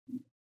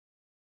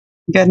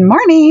Good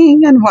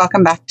morning and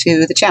welcome back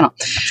to the channel.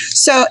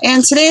 So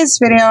in today's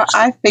video,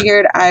 I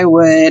figured I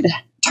would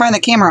turn the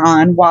camera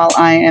on while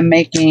I am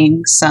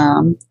making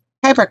some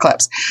paper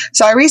clips.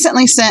 So I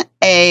recently sent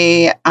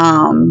a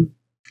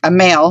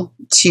mail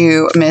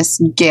to Miss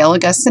Gail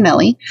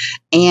Agustinelli,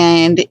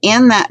 and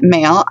in that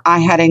mail I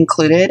had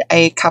included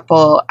a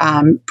couple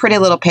pretty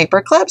little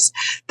paper clips.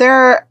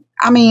 They're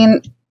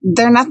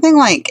nothing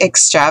like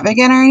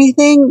extravagant or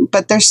anything,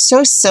 but they're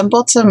so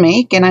simple to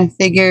make, and I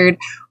figured,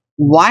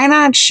 why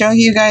not show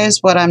you guys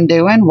what I'm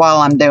doing while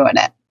I'm doing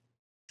it?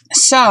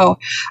 So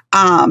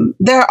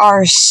there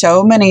are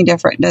so many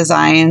different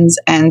designs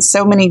and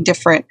so many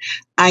different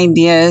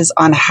ideas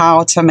on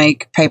how to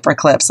make paper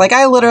clips. Like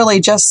I literally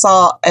just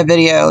saw a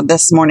video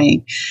this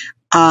morning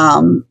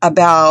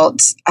about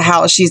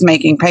how she's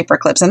making paper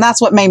clips, and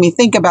that's what made me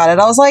think about it.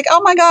 I was like,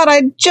 oh my God,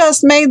 I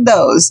just made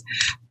those.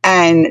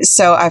 And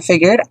so I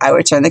figured I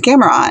would turn the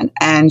camera on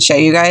and show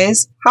you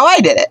guys how I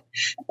did it,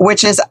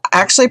 which is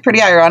actually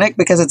pretty ironic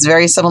because it's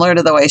very similar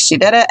to the way she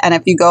did it. And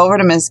if you go over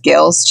to Miss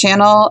Gail's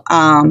channel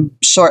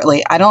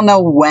shortly, I don't know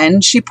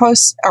when she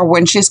posts or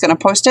when she's going to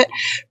post it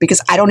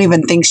because I don't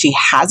even think she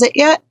has it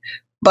yet.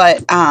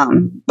 But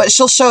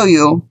she'll show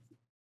you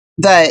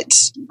that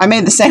I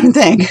made the same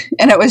thing.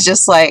 And it was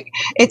just like,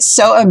 it's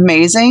so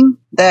amazing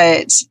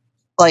that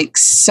like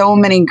so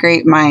many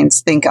great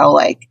minds think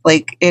alike.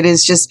 Like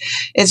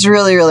it's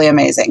really, really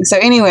amazing. So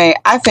anyway,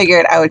 I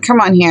figured I would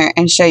come on here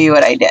and show you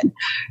what I did.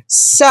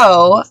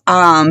 So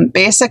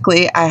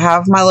basically I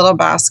have my little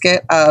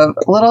basket of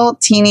little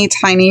teeny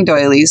tiny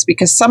doilies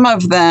because some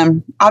of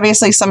them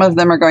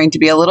are going to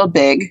be a little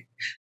big,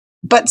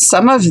 but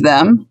some of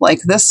them,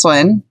 like this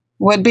one,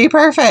 would be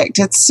perfect.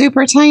 It's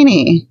super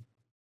tiny.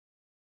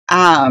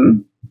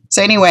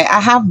 So anyway,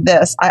 I have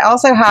this. I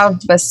also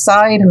have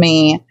beside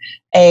me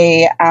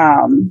a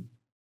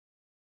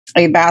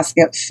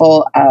basket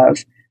full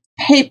of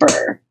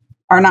paper,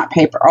 or not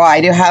paper. Oh,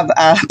 I do have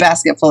a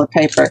basket full of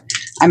paper.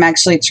 I'm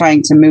actually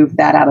trying to move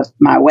that out of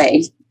my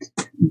way,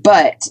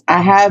 but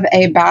I have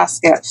a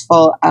basket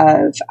full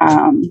of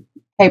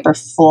paper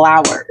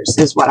flowers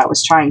is what I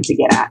was trying to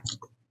get at.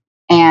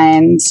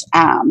 And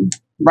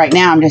right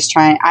now I'm just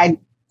trying, I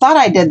thought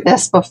I did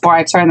this before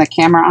I turned the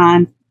camera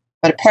on,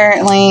 but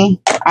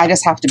apparently I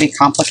just have to be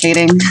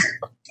complicating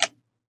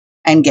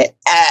and get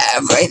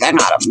everything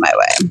out of my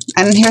way.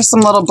 And here's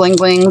some little bling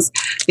blings.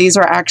 These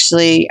were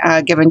actually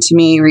given to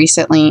me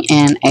recently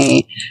in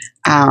a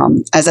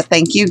as a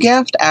thank you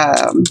gift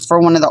for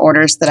one of the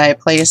orders that I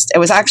placed. It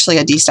was actually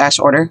a D-stash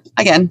order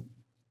again.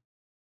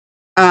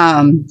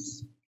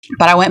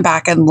 But I went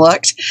back and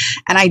looked,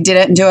 and I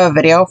didn't do a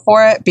video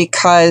for it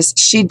because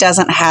she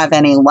doesn't have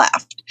any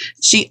left.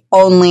 She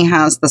only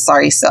has the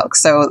sari silk.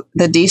 So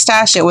the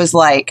D-stash, it was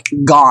like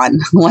gone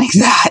like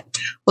that.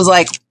 It was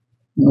like,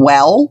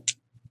 well,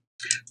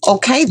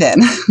 okay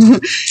then.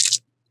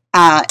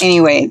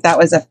 Anyway, that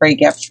was a free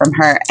gift from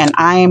her, and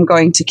I am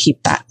going to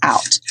keep that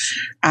out.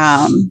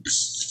 I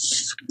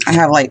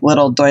have like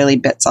little doily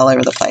bits all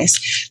over the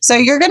place. So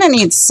you're going to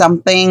need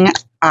something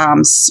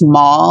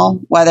small,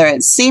 whether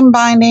it's seam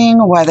binding,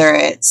 whether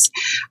it's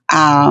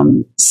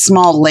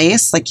small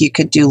lace, like you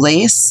could do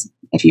lace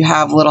if you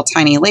have little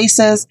tiny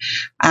laces.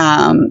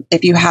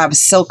 If you have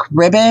silk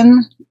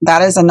ribbon,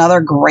 that is another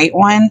great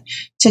one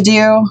to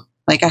do.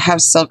 Like I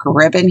have silk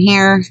ribbon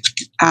here.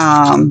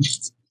 I'm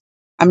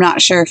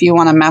not sure if you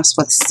want to mess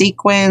with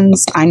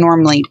sequins. I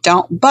normally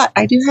don't, but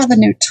I do have a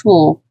new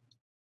tool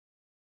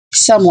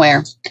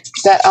somewhere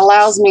that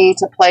allows me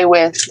to play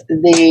with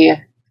the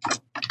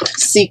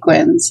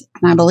sequins.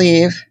 And I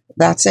believe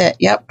that's it.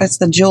 Yep, it's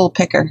the jewel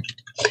picker.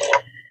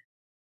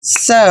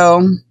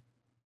 So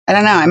I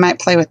don't know. I might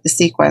play with the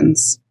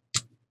sequins.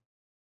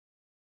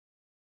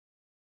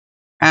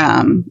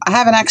 I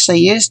haven't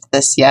actually used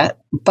this yet,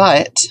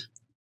 but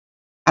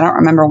I don't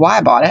remember why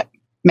I bought it.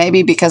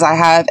 Maybe because I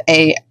have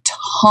a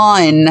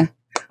ton.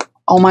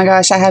 Oh my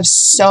gosh, I have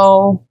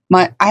so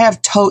much. I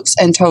have totes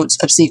and totes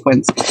of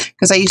sequins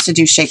because I used to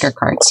do shaker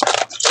cards.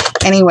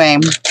 Anyway,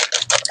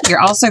 you're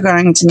also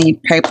going to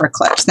need paper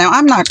clips. Now,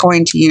 I'm not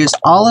going to use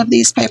all of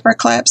these paper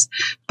clips,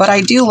 but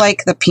I do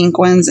like the pink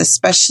ones,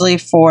 especially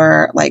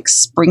for like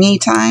springy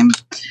time,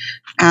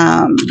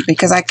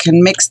 because I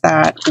can mix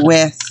that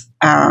with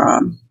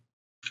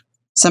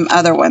some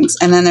other ones.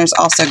 And then there's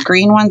also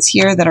green ones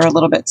here that are a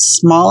little bit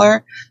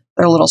smaller.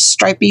 They're little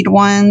striped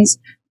ones.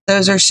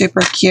 Those are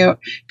super cute.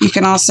 You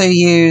can also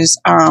use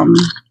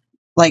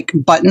like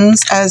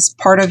buttons as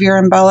part of your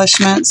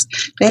embellishments.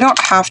 They don't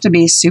have to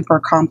be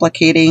super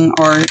complicating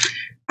or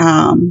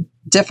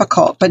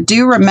difficult, but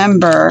do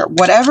remember,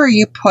 whatever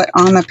you put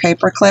on the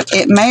paper clip,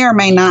 it may or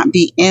may not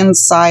be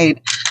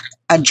inside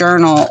a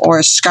journal or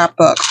a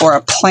scrapbook or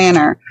a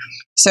planner.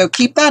 So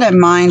keep that in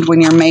mind when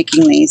you're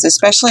making these,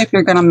 especially if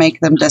you're going to make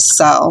them to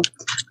sell.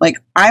 Like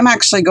I'm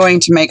actually going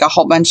to make a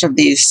whole bunch of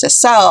these to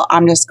sell.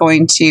 I'm just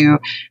going to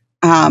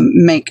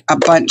make a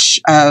bunch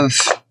of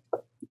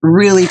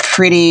really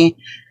pretty,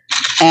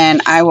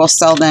 and I will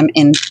sell them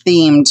in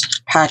themed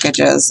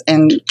packages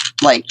and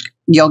like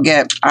you'll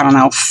get, I don't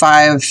know,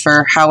 5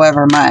 for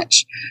however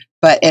much,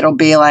 but it'll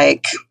be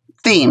like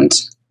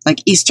themed, like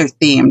Easter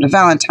themed,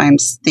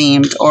 Valentine's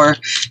themed, or,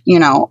 you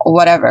know,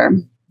 whatever.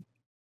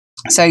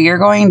 So you're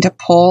going to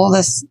pull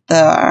this,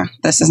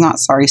 this is not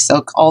sari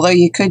silk, although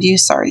you could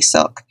use sari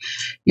silk.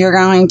 You're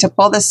going to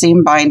pull the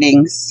seam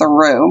binding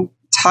through,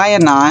 tie a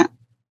knot,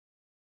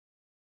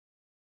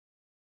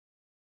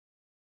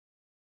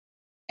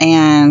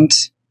 and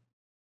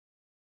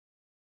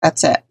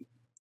that's it.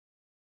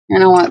 You're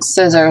going to want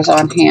scissors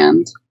on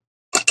hand.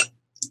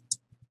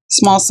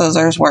 Small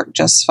scissors work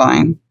just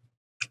fine.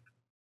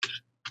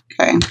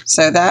 Okay,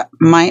 so that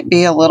might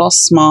be a little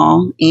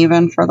small,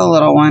 even for the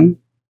little one.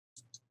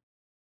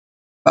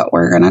 But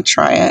we're going to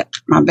try it.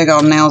 My big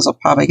old nails will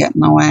probably get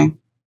in the way.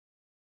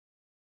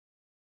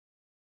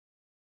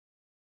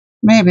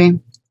 Maybe.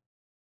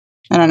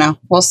 I don't know.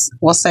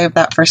 We'll save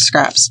that for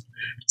scraps.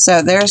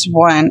 So there's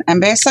one.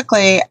 And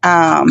basically,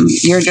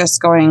 you're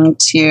just going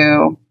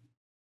to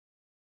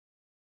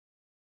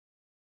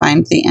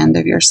find the end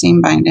of your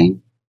seam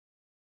binding.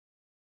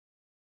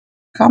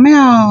 Come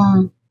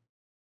here.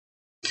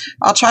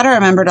 I'll try to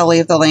remember to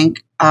leave the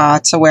link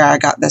to where I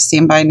got this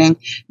seam binding.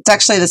 It's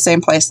actually the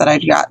same place that I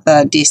got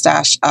the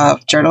D-stash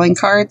of journaling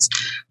cards.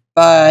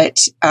 But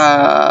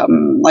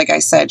like I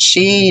said,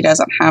 she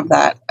doesn't have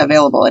that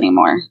available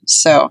anymore.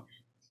 So,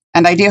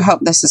 and I do hope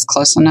this is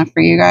close enough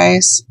for you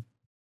guys.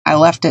 I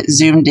left it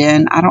zoomed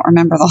in. I don't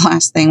remember the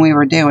last thing we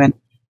were doing,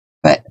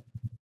 but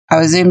I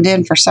was zoomed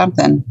in for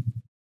something.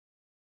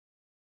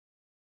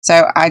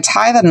 So I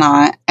tie the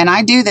knot, and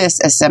I do this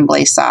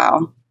assembly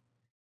style.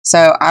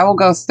 So I will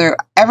go through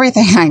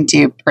everything I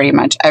do, pretty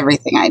much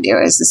everything I do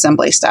is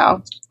assembly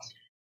style.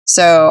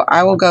 So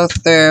I will go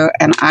through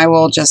and I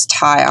will just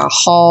tie a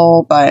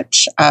whole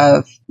bunch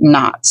of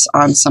knots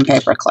on some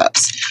paper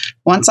clips.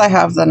 Once I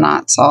have the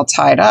knots all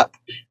tied up,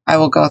 I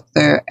will go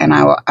through and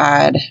I will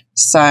add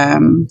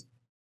some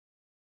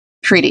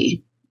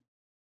pretty.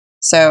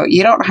 So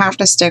you don't have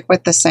to stick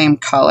with the same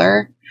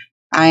color.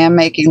 I am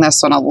making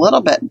this one a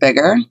little bit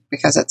bigger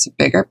because it's a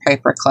bigger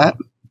paper clip.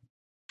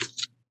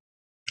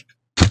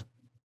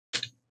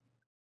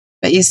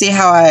 But you see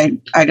how I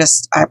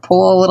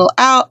pull a little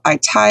out, I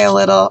tie a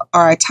little,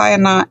 or I tie a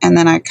knot, and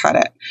then I cut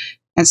it.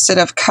 Instead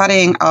of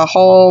cutting a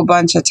whole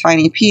bunch of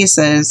tiny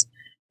pieces,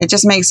 it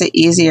just makes it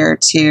easier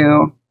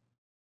to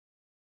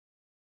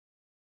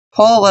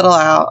pull a little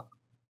out,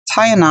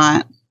 tie a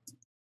knot,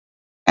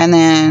 and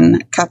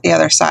then cut the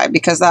other side,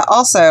 because that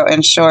also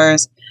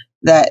ensures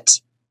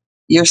that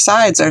your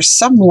sides are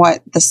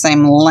somewhat the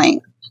same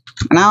length.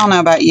 And I don't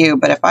know about you,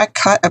 but if I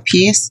cut a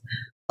piece,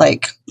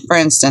 like, for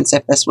instance,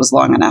 if this was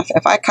long enough,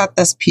 if I cut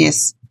this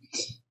piece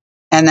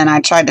and then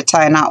I tried to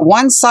tie a knot,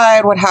 one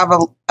side would have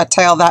a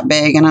tail that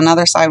big and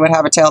another side would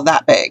have a tail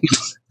that big.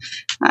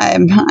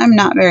 I'm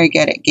not very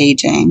good at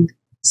gauging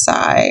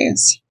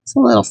size. It's a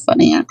little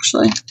funny,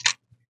 actually.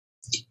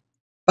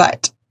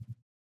 But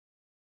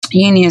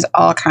you can use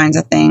all kinds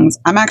of things.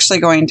 I'm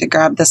actually going to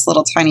grab this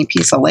little tiny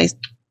piece of lace,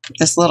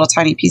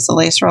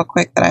 real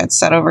quick that I had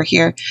set over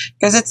here,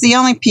 because it's the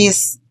only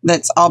piece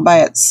that's all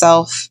by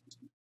itself.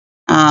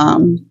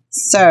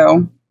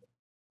 So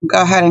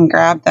go ahead and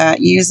grab that,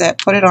 use it,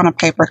 put it on a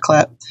paper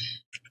clip.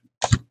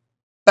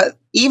 But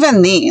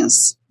even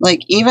these,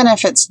 like, even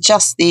if it's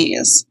just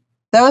these,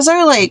 those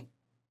are like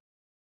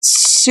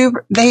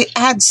super, they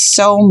add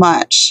so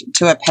much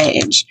to a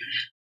page.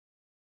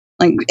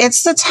 Like,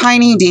 it's the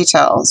tiny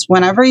details.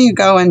 Whenever you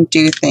go and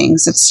do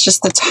things, it's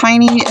just the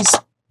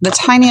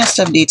tiniest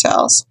of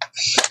details.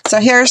 So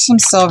here's some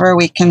silver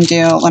we can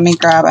do. Let me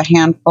grab a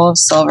handful of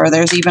silver.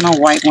 There's even a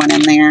white one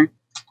in there.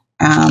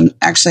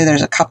 Actually,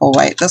 there's a couple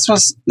white. This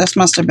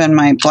must have been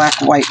my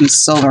black, white, and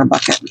silver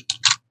bucket.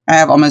 I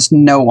have almost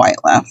no white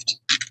left.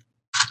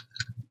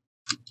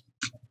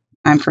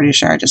 I'm pretty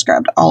sure I just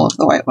grabbed all of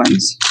the white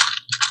ones.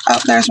 Oh,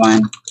 there's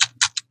one.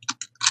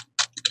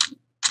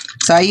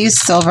 So I use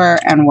silver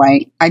and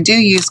white. I do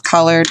use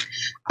colored.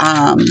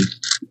 I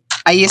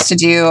used to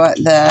do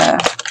the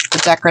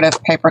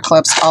decorative paper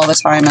clips all the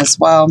time as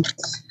well.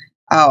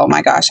 Oh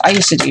my gosh, I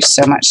used to do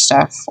so much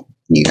stuff.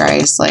 You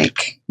guys,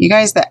 like, you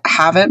guys that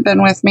haven't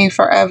been with me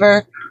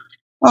forever,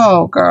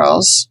 oh,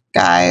 girls,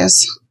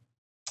 guys,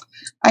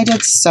 I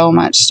did so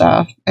much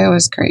stuff. It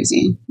was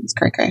crazy. It's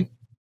cray-cray.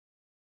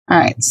 All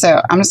right,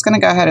 so I'm just going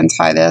to go ahead and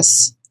tie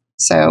this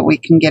so we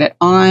can get it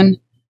on.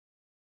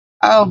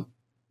 Oh,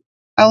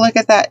 look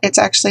at that. It's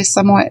actually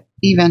somewhat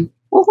even.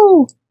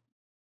 Woohoo!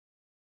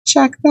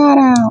 Check that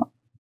out.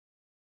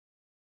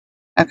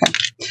 Okay,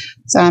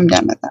 so I'm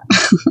done with that.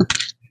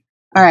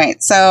 All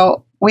right,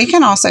 so we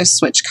can also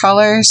switch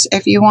colors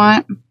if you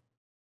want.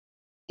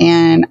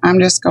 And I'm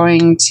just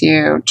going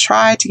to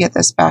try to get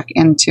this back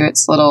into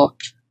its little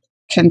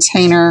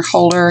container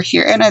holder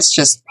here. And it's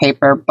just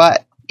paper,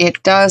 but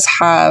it does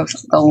have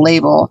the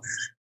label,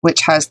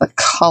 which has the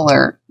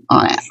color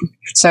on it.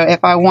 So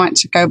if I want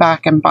to go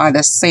back and buy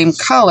the same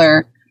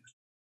color,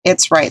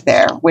 it's right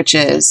there, which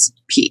is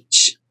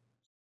peach.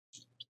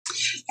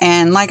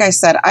 And like I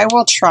said, I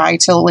will try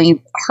to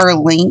leave her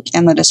link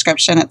in the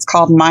description. It's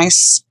called My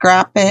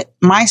Scrap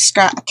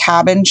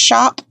Cabin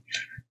Shop.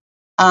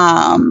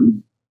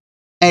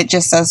 It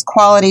just says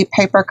quality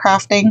paper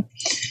crafting.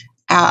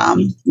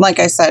 Like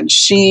I said,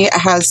 she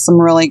has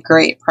some really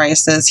great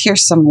prices.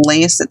 Here's some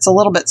lace. It's a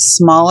little bit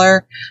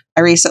smaller.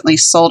 I recently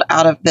sold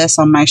out of this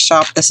on my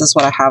shop. This is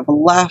what I have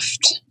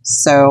left,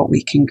 so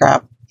we can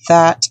grab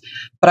that.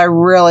 But I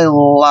really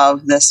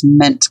love this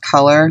mint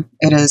color.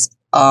 It is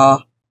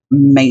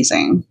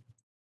amazing.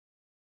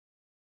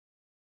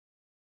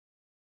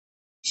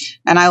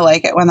 And I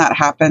like it when that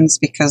happens,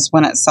 because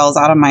when it sells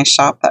out of my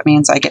shop, that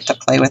means I get to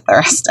play with the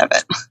rest of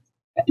it.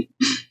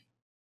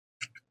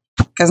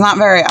 Because not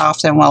very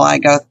often will I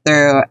go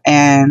through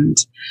and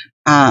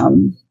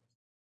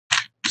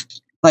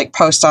like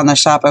post on the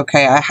shop,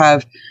 okay, I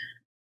have,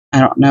 I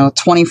don't know,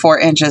 24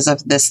 inches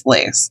of this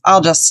lace. I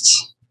will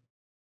just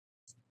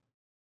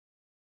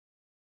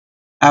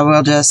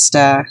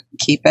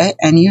keep it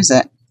and use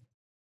it.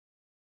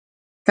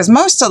 Because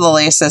most of the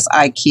laces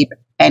I keep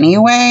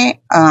anyway.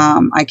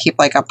 I keep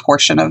like a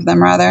portion of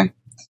them rather.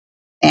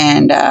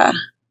 And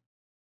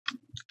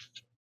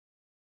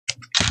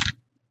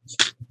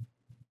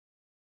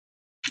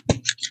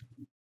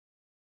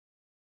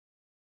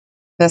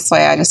this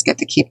way I just get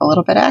to keep a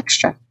little bit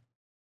extra.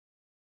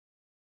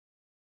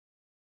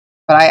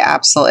 But I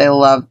absolutely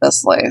love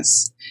this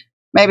lace.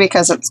 Maybe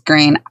because it's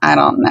green, I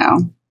don't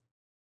know.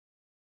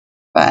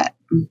 But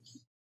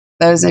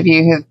those of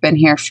you who've been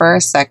here for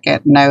a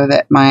second know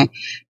that my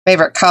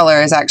favorite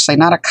color is actually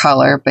not a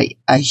color, but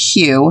a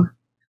hue.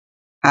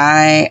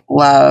 I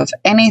love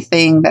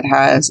anything that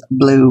has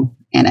blue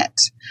in it.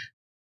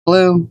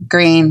 Blue,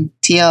 green,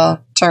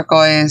 teal,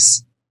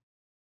 turquoise,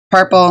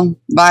 purple,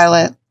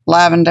 violet,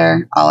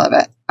 lavender, all of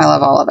it. I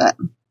love all of it.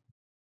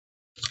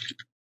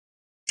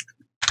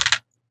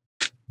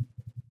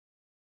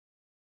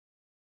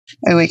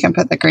 Maybe we can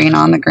put the green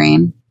on the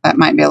green. That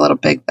might be a little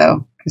big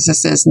though, because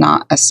this is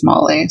not a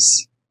small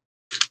lace.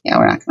 Yeah,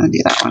 we're not going to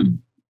do that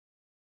one.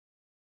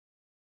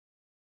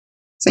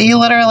 So you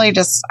literally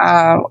just,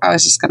 I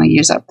was just going to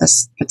use up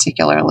this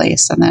particular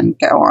lace and then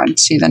go on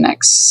to the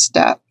next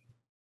step.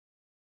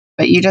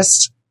 But you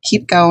just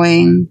keep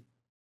going.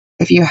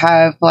 If you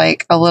have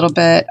like a little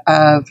bit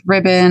of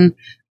ribbon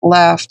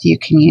left, you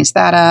can use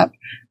that up.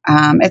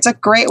 It's a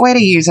great way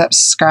to use up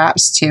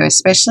scraps too,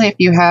 especially if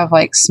you have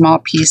like small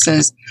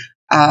pieces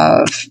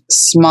of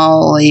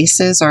small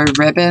laces or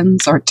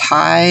ribbons or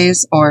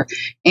ties or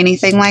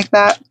anything like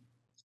that.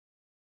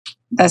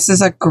 This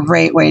is a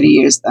great way to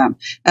use them.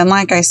 And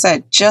like I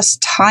said,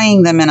 just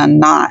tying them in a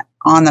knot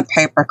on the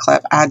paper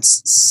clip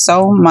adds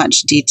so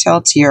much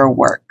detail to your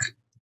work.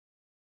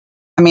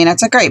 I mean,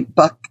 it's a great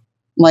book,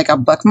 like a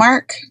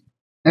bookmark.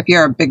 If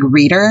you're a big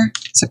reader,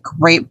 it's a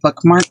great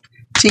bookmark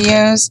to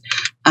use.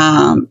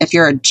 If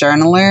you're a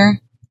journaler,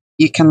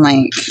 you can,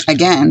 like,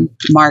 again,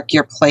 mark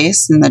your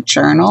place in the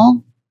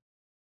journal.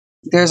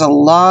 There's a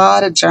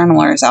lot of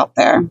journalers out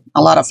there,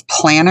 a lot of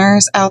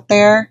planners out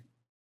there.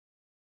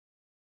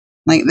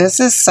 Like, this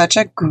is such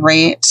a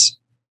great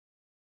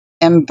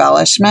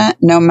embellishment,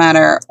 no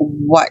matter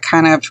what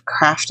kind of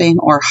crafting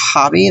or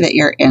hobby that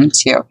you're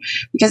into.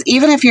 Because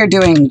even if you're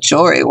doing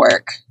jewelry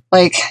work,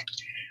 like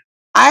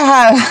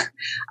I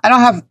don't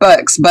have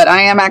books, but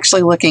I am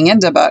actually looking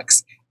into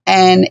books.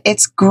 And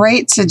it's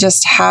great to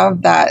just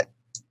have that,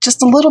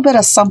 just a little bit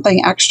of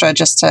something extra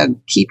just to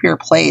keep your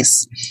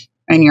place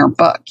in your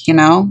book, you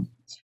know?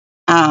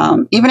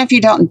 Even if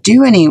you don't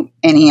do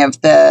any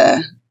of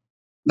the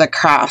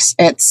crafts,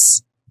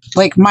 it's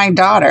like my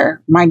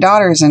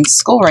daughter's in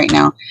school right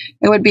now.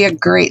 It would be a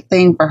great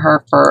thing for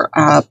her for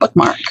a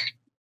bookmark.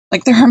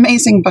 Like, they're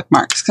amazing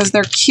bookmarks because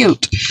they're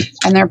cute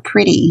and they're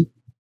pretty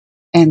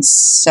and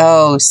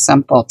so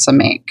simple to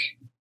make.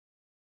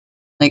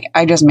 Like,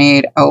 I just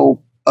made a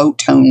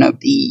boatload of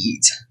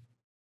these.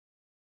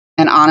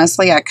 And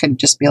honestly, I could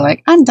just be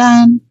like, I'm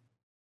done.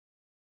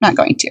 I'm not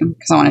going to,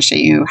 because I want to show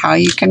you how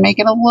you can make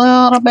it a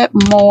little bit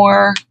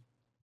more.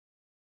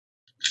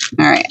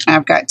 All right,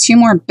 I've got 2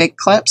 more big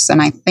clips,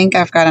 and I think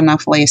I've got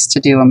enough lace to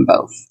do them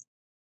both.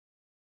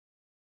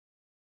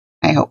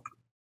 I hope.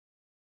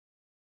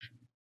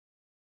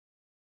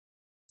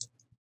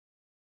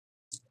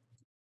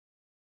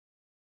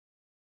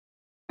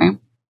 Okay.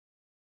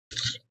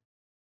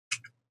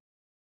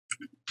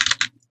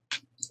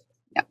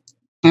 Yep.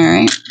 All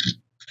right,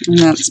 and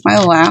that's my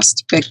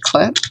last big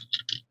clip.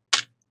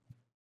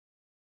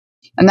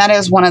 And that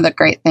is one of the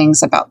great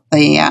things about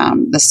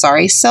the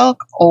sari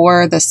silk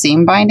or the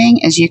seam binding,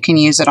 is you can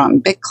use it on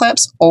big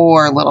clips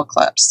or little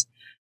clips.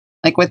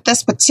 Like with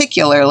this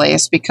particular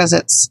lace, because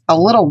it's a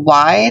little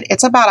wide,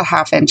 it's about a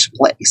 1/2 inch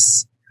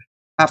lace,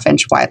 1/2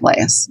 inch wide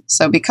lace.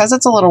 So because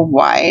it's a little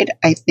wide,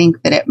 I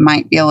think that it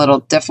might be a little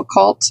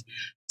difficult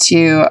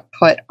to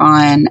put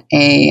on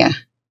a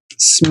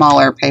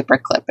smaller paper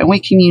clip. And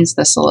we can use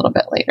this a little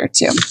bit later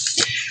too.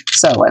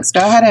 So let's go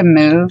ahead and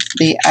move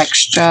the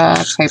extra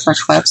paper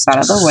clips out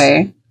of the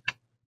way.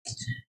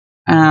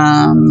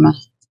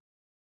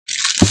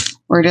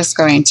 we're just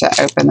going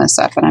to open this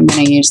up, and I'm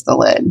going to use the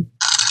lid.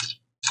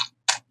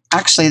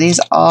 Actually, these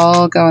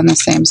all go in the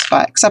same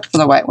spot, except for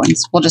the white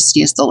ones. We'll just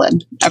use the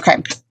lid.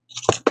 Okay.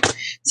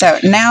 So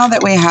now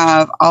that we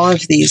have all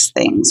of these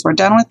things, we're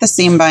done with the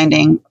seam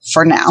binding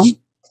for now.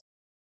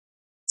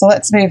 So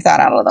let's move that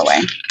out of the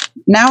way.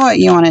 Now what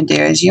you want to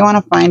do is you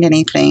want to find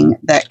anything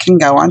that can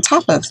go on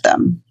top of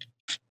them.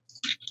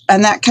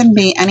 And that can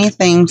be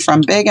anything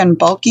from big and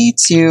bulky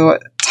to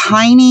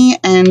tiny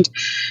and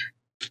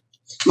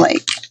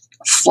like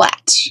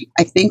flat.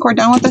 I think we're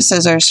done with the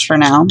scissors for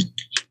now.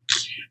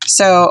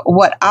 So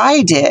what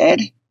I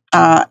did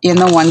in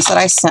the ones that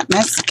I sent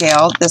Miss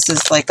Gail, this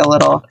is like a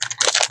little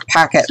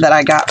packet that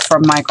I got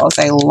from Michael's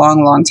a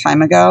long, long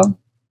time ago.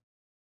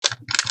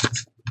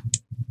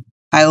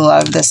 I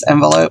love this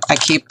envelope. I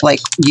keep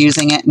like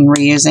using it and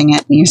reusing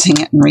it and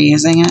using it and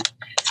reusing it.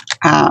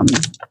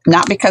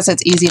 Not because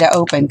it's easy to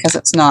open, because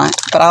it's not,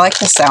 but I like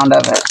the sound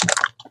of it.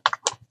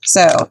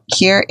 So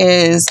here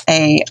is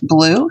a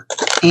blue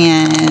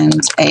and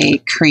a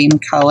cream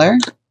color.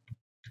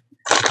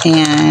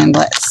 And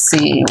let's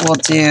see, we'll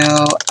do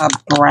a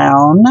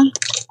brown.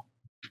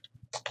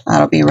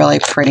 That'll be really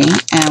pretty.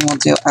 And we'll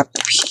do a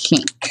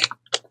pink.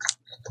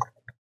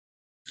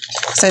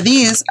 So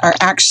these are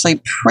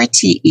actually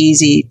pretty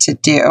easy to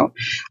do.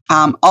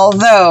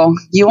 Although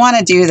you want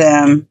to do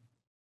them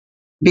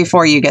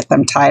before you get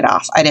them tied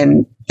off. I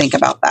didn't think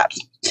about that.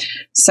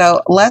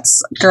 So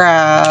let's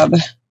grab,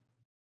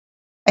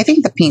 I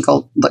think the pink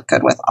will look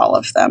good with all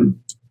of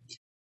them.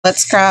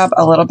 Let's grab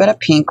a little bit of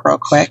pink real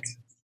quick.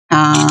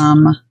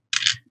 1,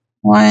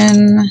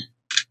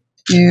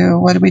 2,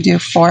 what did we do?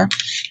 4?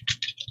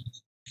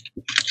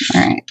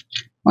 All right.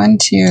 1,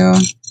 2,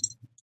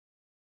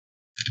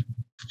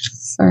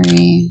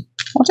 3.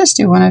 We'll just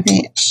do one of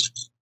each.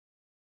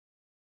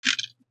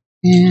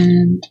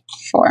 And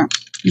 4.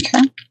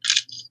 Okay.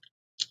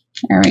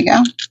 There we go.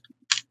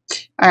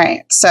 All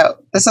right.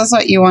 So this is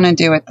what you want to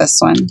do with this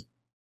one.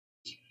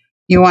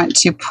 You want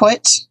to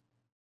put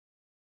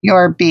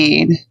your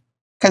bead,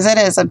 because it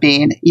is a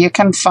bead. You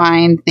can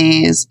find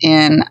these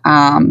in,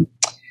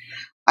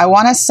 I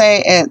want to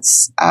say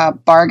it's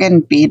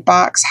Bargain Bead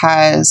Box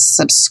has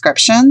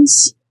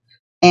subscriptions,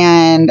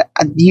 and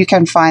you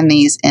can find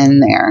these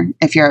in there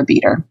if you're a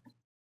beader.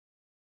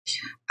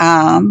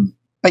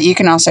 But you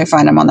can also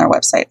find them on their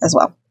website as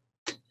well.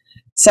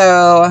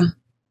 So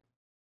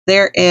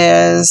there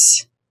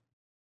is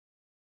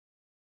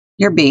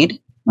your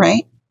bead,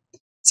 right?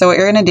 So what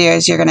you're going to do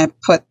is you're going to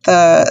put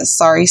the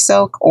sari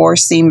silk or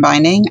seam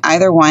binding,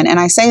 either one. And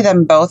I say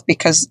them both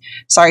because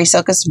sari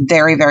silk is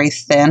very, very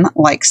thin,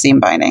 like seam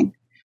binding.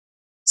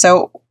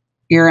 So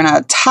you're going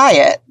to tie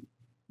it.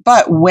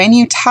 But when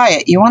you tie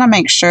it, you want to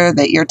make sure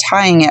that you're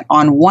tying it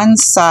on one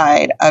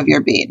side of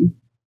your bead.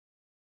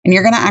 And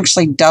you're going to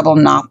actually double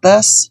knot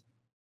this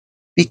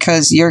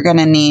because you're going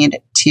to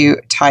need to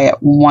tie it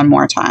one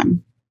more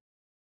time.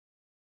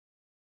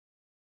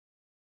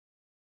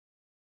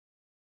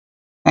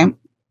 Okay.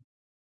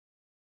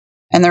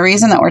 And the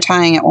reason that we're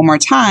tying it one more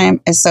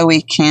time is so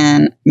we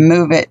can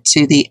move it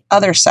to the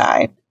other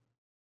side.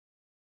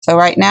 So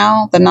right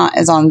now the knot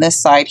is on this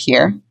side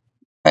here.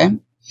 Okay.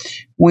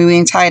 When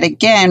we tie it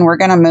again, we're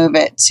going to move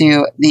it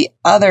to the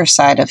other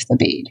side of the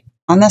bead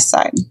on this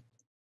side.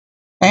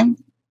 Okay.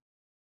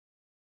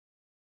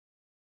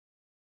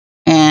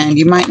 And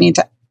you might need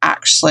to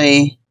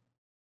actually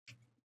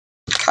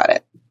cut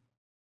it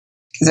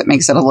because it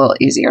makes it a little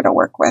easier to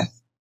work with.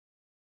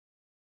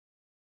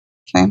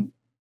 Okay.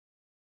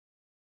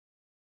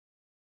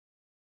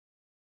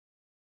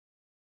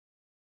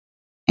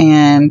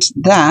 And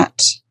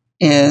that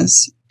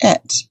is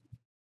it.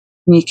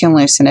 You can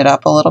loosen it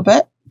up a little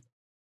bit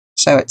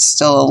so it's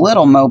still a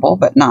little mobile,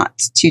 but not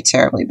too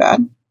terribly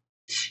bad.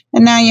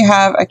 And now you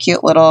have a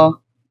cute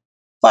little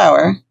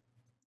flower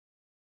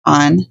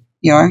on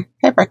your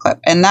paper clip.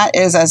 And that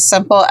is as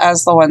simple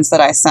as the ones that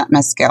I sent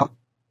Miss Gail.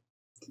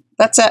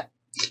 That's it.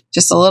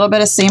 Just a little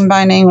bit of seam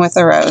binding with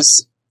a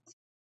rose.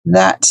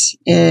 That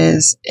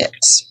is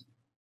it.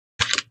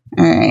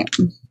 All right.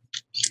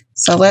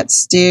 So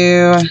let's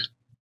do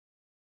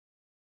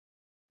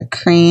the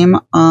cream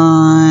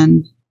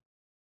on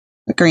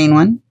the green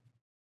one.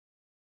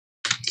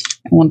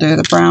 And we'll do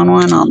the brown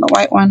one on the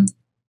white one.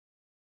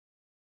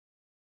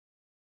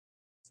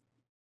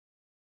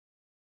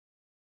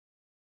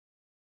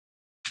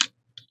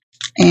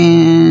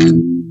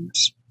 And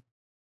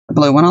the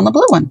blue one on the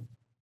blue one.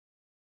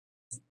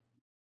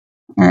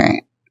 All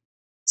right.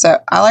 So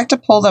I like to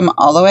pull them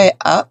all the way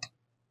up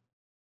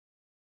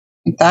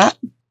like that.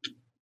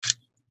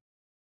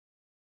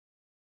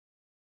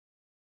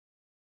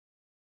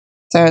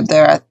 So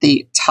they're at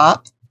the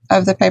top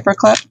of the paper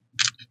clip.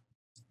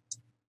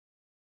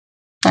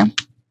 Okay.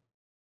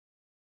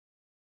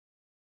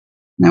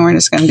 Now we're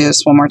just going to do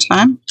this one more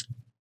time.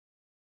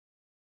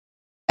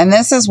 And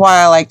this is why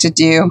I like to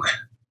do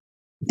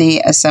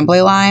the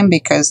assembly line,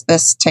 because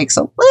this takes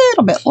a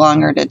little bit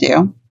longer to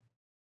do.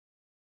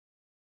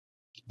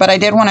 But I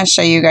did want to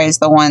show you guys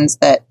the ones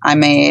that I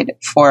made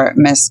for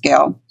Miss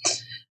Gail.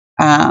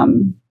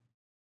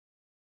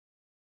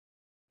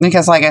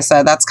 Because like I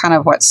said, that's kind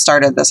of what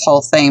started this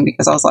whole thing,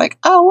 because I was like,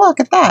 oh, look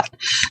at that.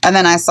 And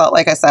then I saw,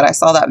 like I said, I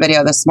saw that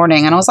video this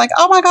morning and I was like,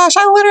 oh my gosh,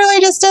 I literally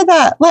just did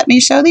that. Let me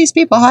show these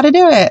people how to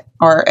do it,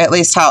 or at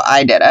least how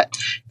I did it.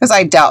 Because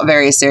I doubt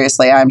very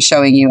seriously I'm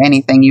showing you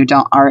anything you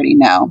don't already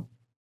know.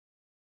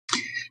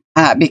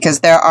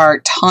 Because there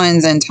are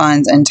tons and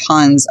tons and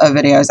tons of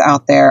videos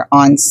out there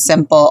on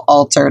simple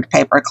altered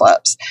paper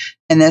clips.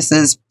 And this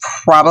is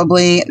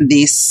probably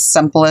the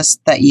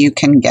simplest that you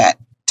can get.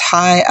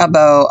 Tie a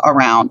bow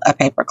around a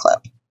paper clip.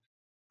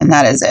 And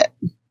that is it.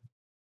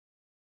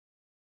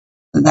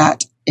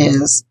 That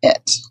is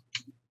it.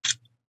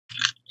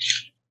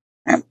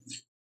 Okay.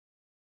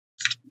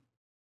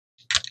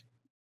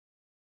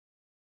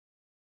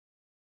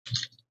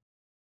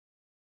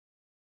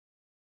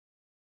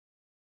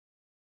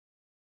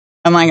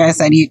 And like I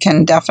said, you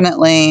can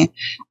definitely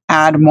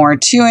add more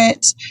to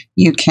it.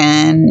 You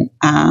can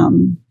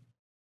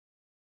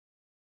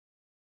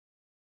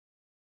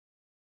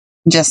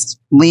just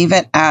leave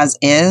it as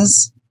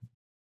is.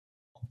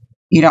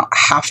 You don't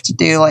have to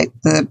do like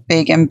the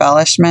big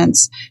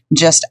embellishments.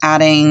 Just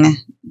adding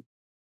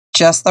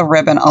just the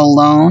ribbon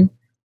alone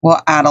will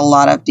add a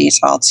lot of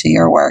detail to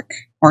your work,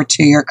 or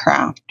to your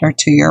craft, or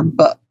to your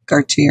book,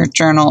 or to your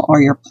journal,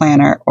 or your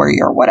planner, or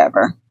your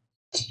whatever.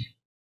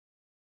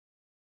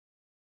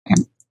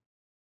 Okay.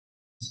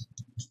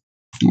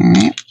 All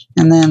right.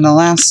 And then the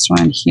last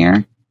one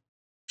here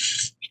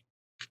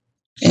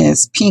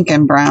is pink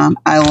and brown.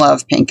 I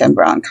love pink and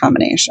brown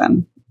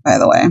combination, by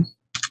the way.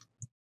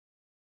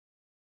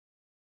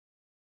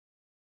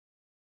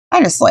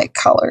 I just like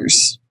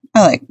colors.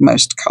 I like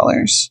most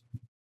colors.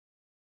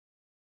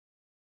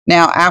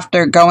 Now,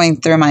 after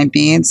going through my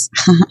beads,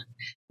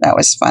 that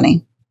was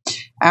funny.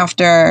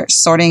 After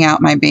sorting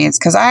out my beads,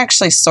 because I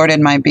actually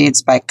sorted my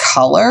beads by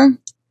color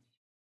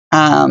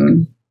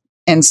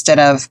instead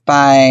of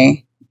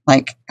by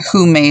like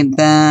who made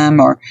them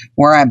or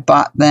where I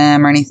bought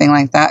them or anything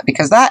like that,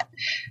 because that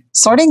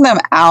sorting them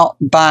out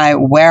by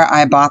where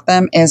I bought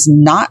them is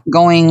not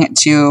going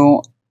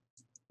to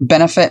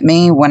benefit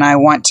me when I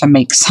want to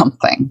make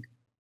something.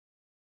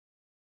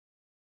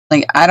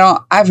 Like,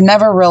 I've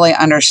never really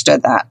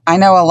understood that. I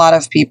know a lot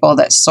of people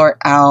that sort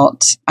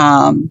out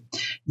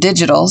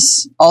digitals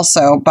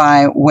also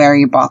by where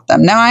you bought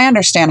them. Now, I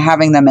understand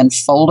having them in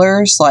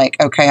folders, like,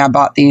 okay, I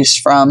bought these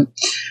from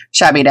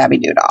Shabby Dabby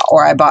Doodah,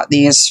 or I bought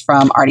these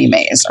from Artie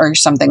Mays, or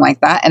something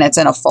like that, and it's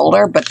in a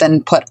folder, but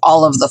then put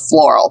all of the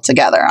floral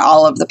together,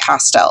 all of the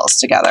pastels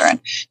together, and,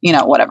 you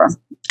know, whatever.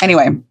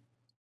 Anyway,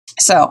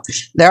 so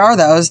there are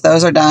those.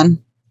 Those are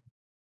done.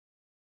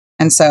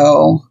 And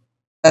so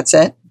that's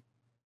it.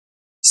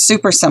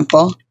 Super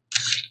simple.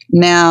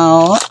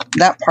 Now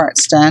that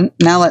part's done.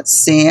 Now let's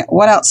see,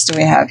 what else do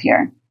we have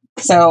here?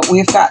 So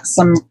we've got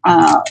some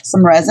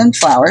resin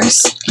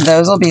flowers.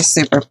 Those will be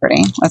super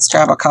pretty. Let's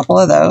grab a couple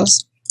of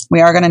those.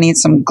 We are going to need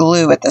some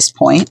glue at this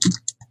point.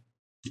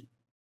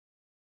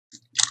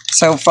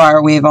 So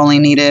far we've only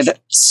needed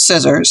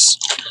scissors,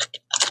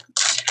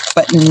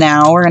 but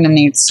now we're going to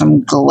need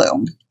some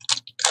glue.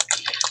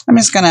 I'm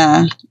just going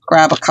to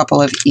grab a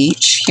couple of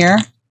each here.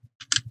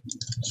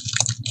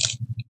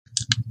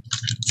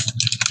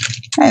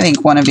 I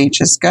think one of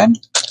each is good.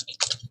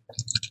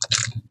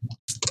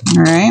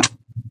 All right.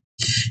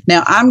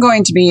 Now I'm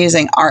going to be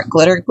using art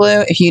glitter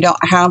glue. If you don't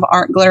have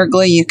art glitter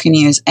glue, you can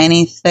use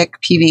any thick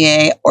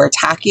PVA or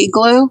tacky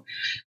glue.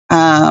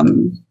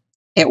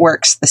 It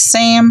works the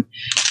same.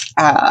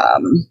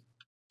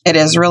 It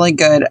is really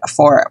good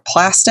for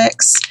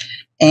plastics.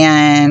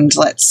 And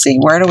let's see,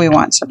 where do we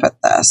want to put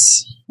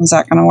this? Is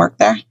that going to work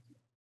there?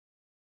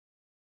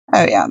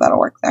 Oh yeah, that'll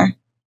work there.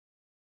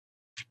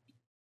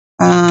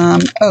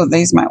 Oh,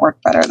 these might work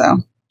better though.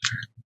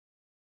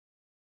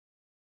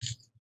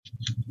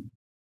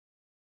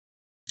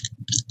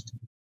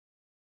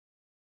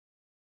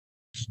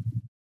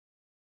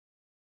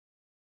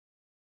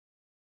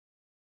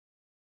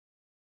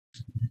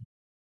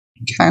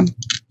 Okay,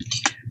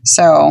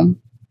 so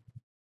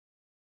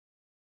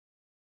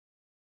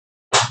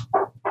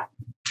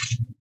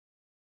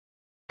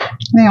I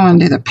think I want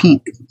to do the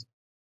pink.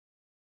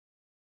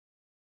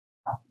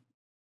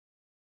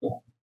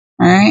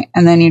 All right,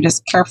 and then you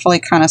just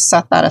carefully kind of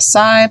set that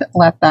aside,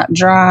 let that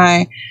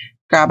dry,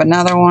 grab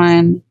another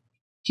one.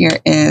 Here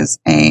is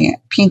a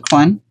pink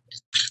one,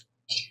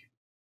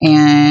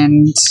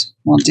 and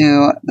we'll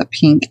do the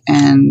pink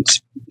and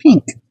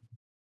pink,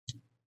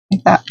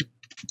 like that.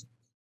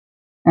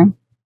 Okay,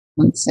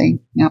 let's see,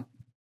 yep.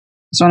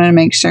 Just wanted to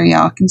make sure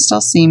y'all can still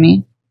see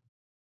me.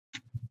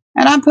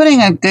 And I'm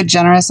putting a good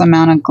generous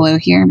amount of glue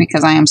here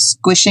because I am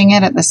squishing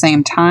it at the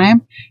same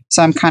time.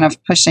 So I'm kind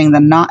of pushing the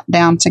knot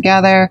down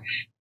together,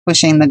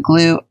 pushing the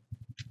glue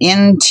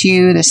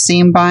into the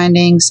seam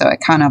binding so it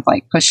kind of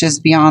like pushes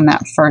beyond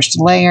that first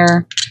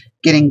layer,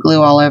 getting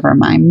glue all over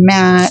my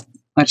mat,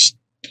 which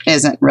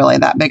isn't really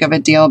that big of a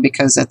deal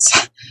because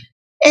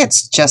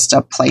it's just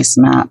a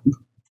placemat.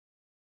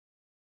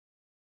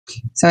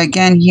 So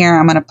again, here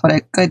I'm going to put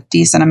a good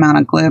decent amount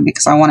of glue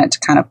because I want it to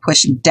kind of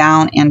push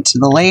down into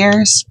the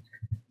layers.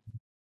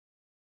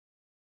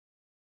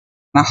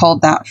 I'm going to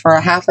hold that for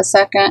a half a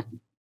second.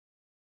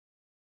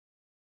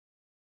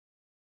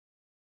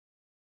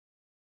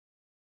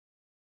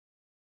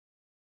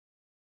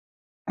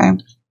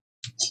 Okay.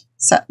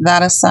 Set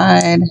that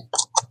aside.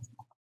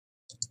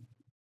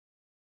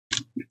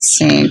 Let's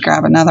see,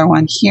 grab another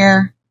one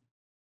here.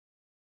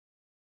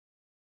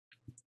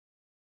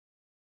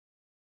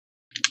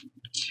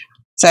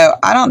 So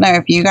I don't know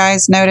if you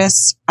guys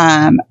notice,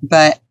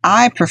 but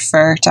I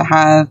prefer to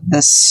have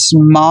the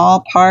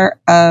small part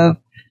of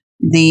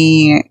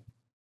the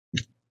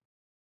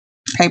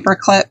paper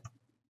clip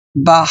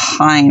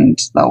behind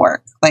the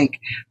work. Like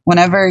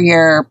whenever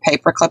you're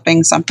paper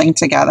clipping something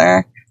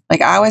together,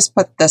 like I always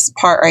put this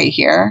part right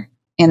here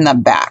in the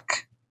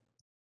back.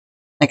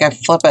 Like I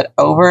flip it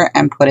over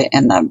and put it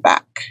in the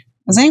back.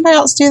 Does anybody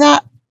else do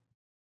that?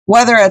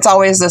 Whether it's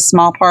always the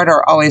small part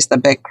or always the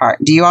big part.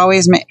 Do you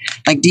always make,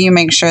 like, do you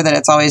make sure that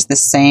it's always the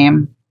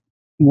same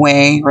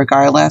way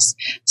regardless?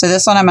 So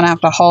this one I'm going to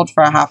have to hold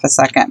for a half a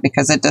second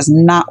because it does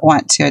not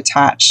want to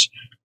attach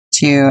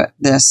to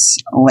this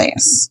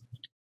lace.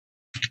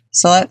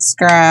 So let's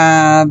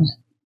grab,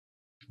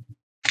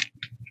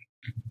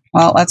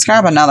 well, let's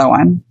grab another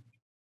one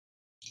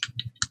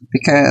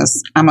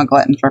because I'm a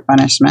glutton for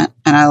punishment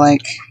and I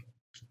like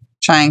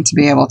trying to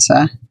be able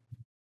to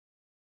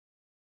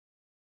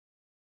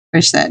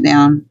push that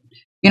down.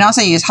 You can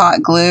also use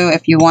hot glue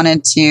if you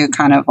wanted to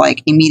kind of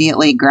like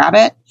immediately grab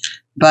it,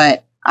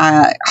 but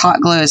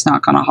hot glue is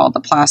not going to hold the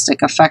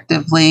plastic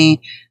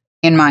effectively,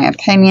 in my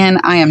opinion.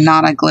 I am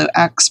not a glue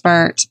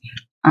expert.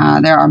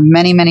 There are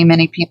many, many,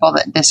 many people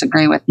that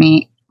disagree with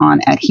me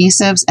on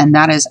adhesives, and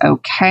that is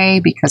okay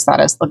because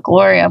that is the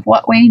glory of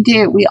what we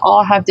do. We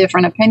all have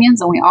different opinions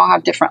and we all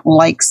have different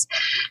likes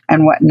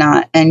and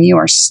whatnot, and you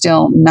are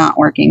still not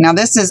working. Now,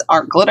 this is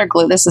our glitter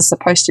glue. This is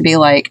supposed to be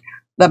like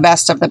the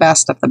best of the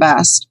best of the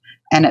best.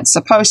 And it's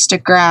supposed to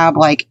grab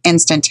like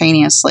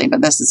instantaneously,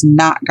 but this is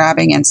not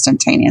grabbing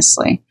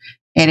instantaneously.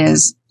 It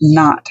is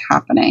not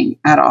happening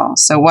at all.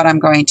 So what I'm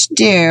going to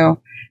do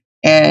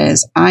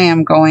is I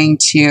am going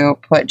to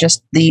put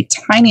just the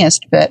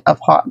tiniest bit of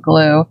hot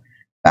glue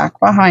back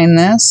behind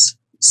this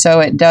so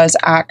it does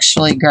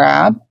actually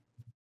grab.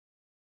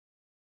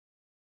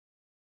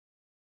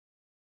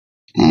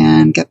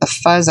 And get the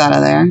fuzz out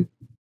of there.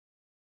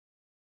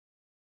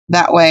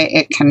 That way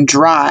it can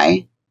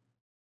dry.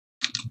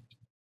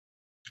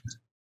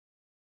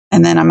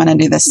 And then I'm going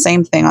to do the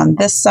same thing on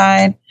this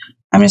side.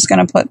 I'm just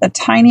going to put the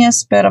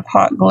tiniest bit of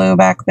hot glue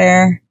back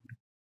there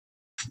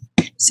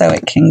so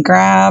it can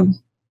grab.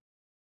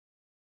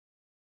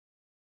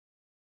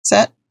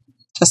 Sit,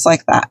 just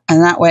like that.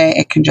 And that way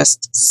it can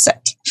just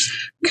sit.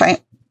 Okay.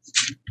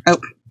 Oh,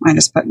 I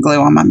just put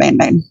glue on my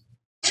Band-Aid.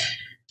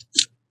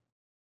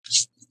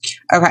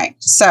 Okay,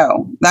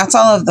 so that's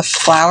all of the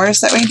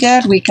flowers that we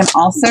did. We can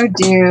also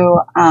do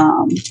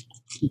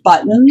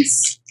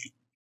buttons.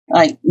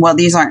 Like, well,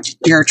 these aren't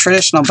your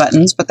traditional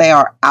buttons, but they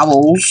are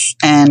owls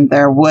and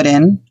they're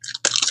wooden.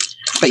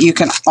 But you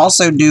can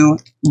also do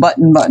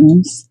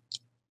buttons.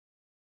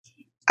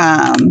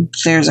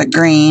 There's a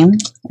green,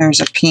 there's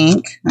a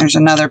pink, there's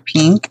another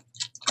pink,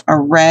 a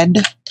red,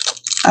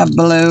 a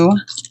blue,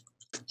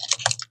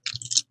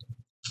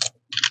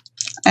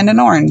 and an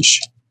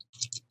orange.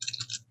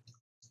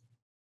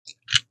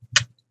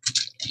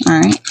 All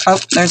right. Oh,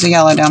 there's a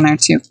yellow down there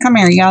too. Come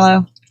here,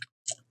 yellow.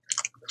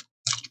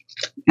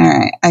 All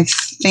right, I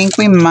think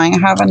we might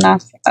have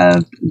enough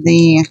of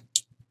the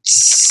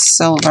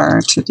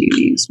silver to do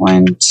these.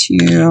 1,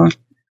 2,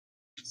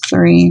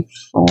 3,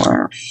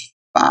 4,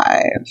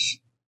 5,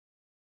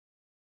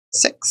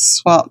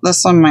 6. Well,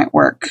 this one might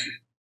work.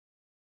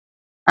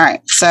 All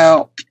right,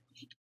 so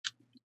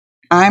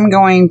I'm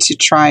going to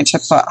try to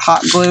put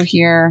hot glue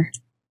here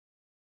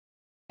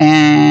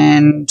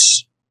and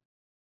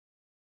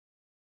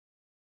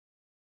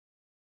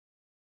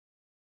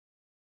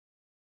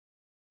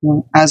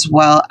as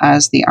well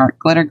as the art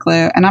glitter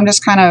glue. And I'm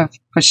just kind of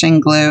pushing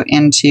glue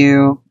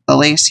into the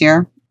lace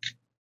here.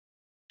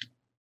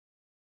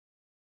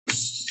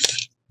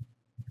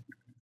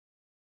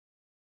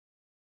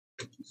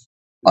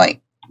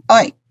 Oi,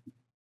 oi,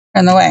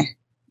 in the way.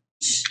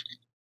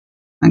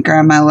 I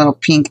grab my little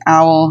pink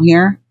owl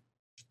here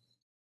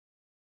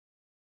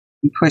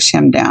and push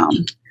him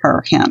down,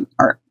 her, him,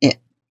 or it,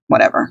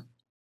 whatever.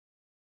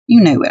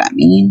 You know what I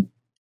mean.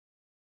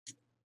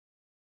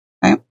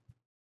 Okay.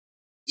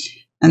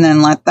 And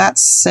then let that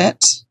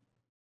sit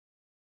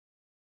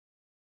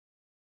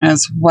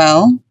as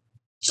well.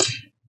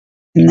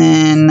 And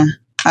then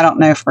I don't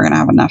know if we're going to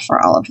have enough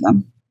for all of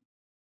them.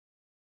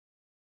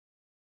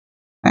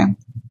 Okay.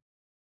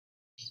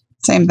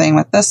 Same thing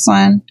with this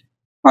one.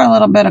 Pour a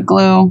little bit of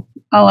glue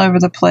all over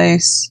the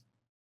place.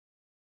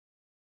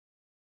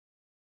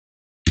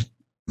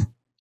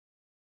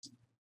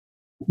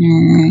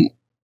 Alright.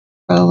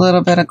 Put a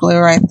little bit of glue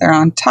right there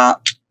on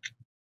top.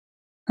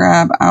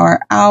 Grab our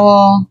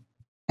owl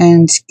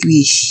and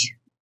squish.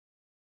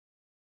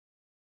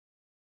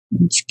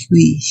 And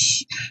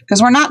squish.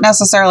 Because we're not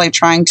necessarily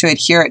trying to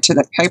adhere it to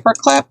the paper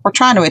clip. We're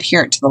trying to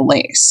adhere it to the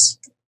lace.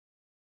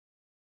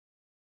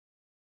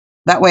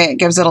 That way it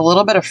gives it a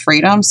little bit of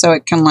freedom so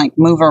it can like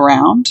move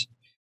around,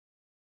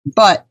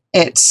 but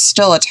it's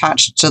still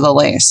attached to the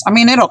lace. I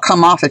mean, it'll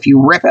come off if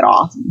you rip it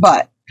off,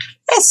 but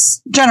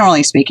it's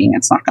generally speaking,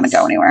 it's not going to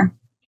go anywhere.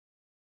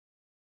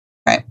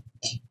 Okay.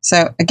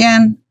 So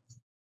again,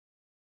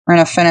 we're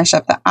going to finish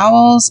up the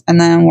owls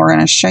and then we're going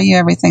to show you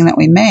everything that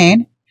we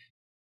made.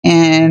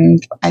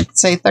 And I'd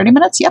say 30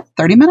 minutes. Yep,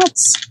 30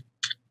 minutes.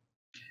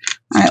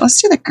 All right,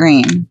 let's do the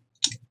green.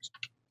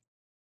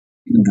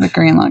 The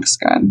green looks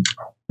good.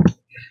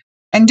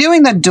 And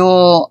doing the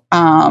dual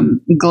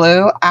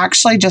glue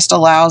actually just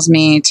allows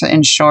me to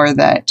ensure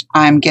that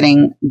I'm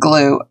getting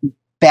glue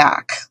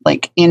back,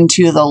 like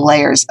into the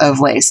layers of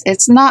lace.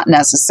 It's not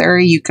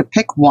necessary. You could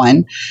pick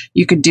one.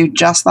 You could do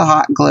just the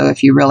hot glue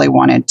if you really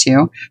wanted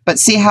to. But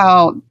see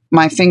how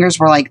my fingers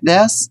were like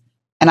this?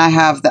 And I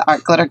have the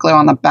art glitter glue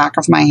on the back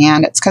of my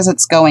hand. It's because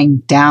it's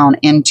going down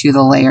into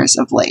the layers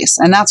of lace.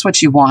 And that's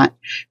what you want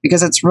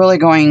because it's really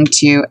going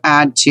to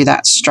add to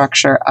that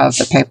structure of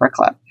the paper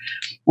clip.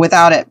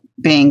 Without it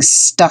being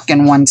stuck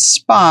in one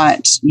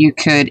spot, you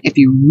could, if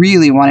you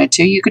really wanted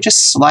to, you could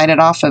just slide it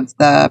off of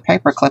the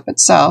paper clip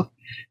itself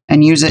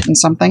and use it in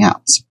something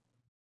else.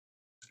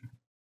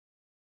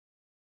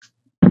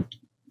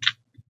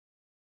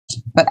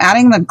 But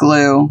adding the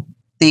glue,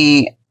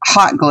 the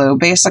hot glue,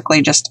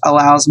 basically just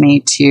allows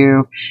me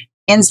to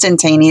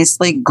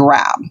instantaneously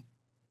grab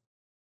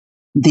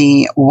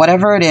the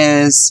whatever it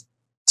is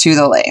to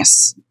the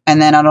lace.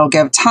 And then it'll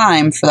give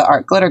time for the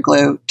art glitter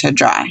glue to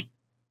dry.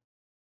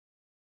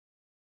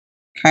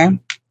 Okay.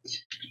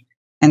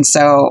 And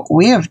so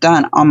we have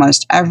done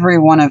almost every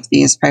one of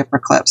these paper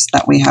clips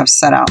that we have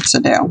set out to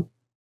do.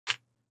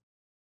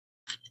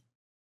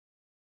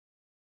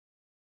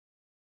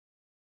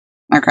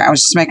 Okay, I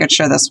was just making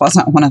sure this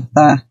wasn't one of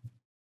the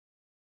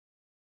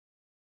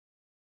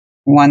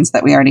ones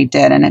that we already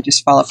did and it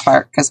just fell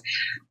apart because,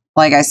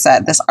 like I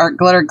said, this art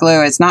glitter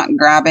glue is not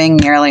grabbing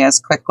nearly as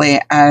quickly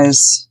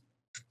as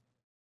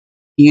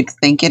you'd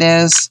think it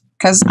is.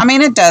 Because, I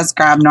mean, it does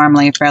grab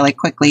normally fairly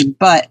quickly,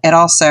 but it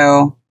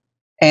also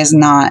is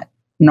not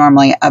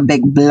normally a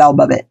big blob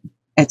of it.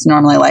 It's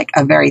normally like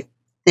a very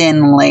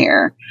thin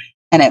layer,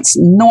 and it's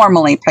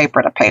normally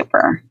paper to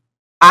paper.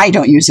 I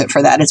don't use it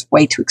for that. It's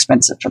way too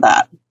expensive for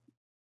that.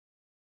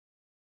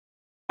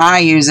 I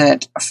use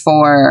it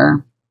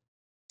for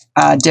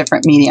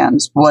different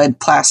mediums, wood,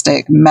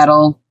 plastic,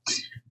 metal.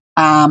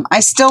 I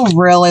still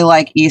really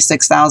like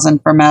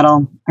E6000 for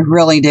metal. I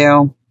really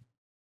do.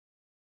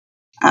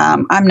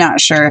 I'm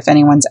not sure if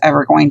anyone's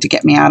ever going to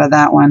get me out of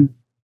that one.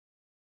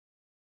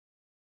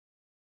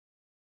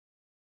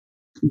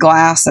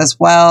 Glass as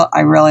well.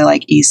 I really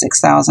like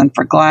E6000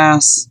 for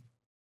glass.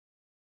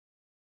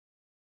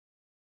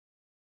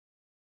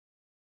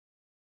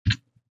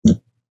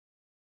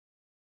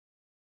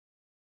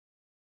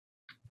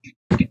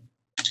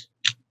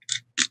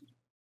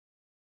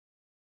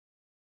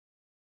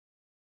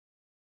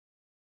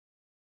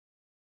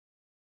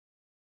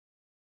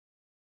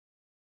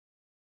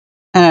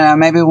 I don't know,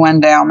 maybe one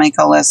day I'll make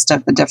a list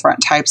of the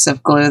different types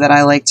of glue that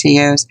I like to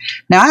use.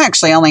 Now, I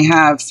actually only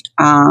have,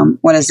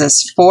 what is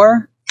this,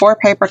 four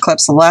paper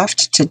clips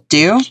left to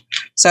do.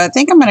 So I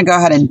think I'm going to go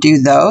ahead and do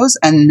those,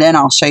 and then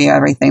I'll show you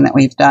everything that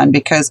we've done,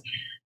 because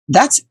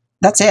that's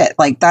it.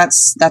 Like,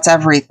 that's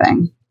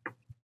everything.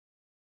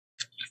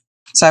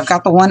 So I've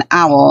got the one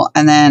owl,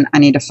 and then I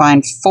need to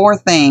find 4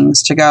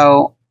 things to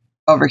go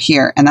over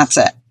here, and that's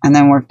it. And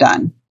then we're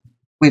done.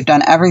 We've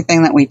done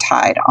everything that we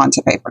tied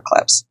onto paper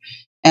clips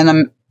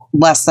in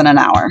less than an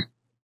hour.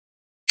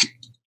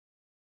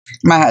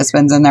 My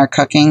husband's in there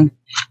cooking,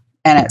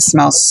 and it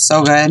smells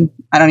so good.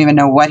 I don't even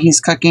know what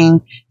he's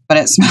cooking, but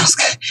it smells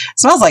good. It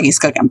smells like he's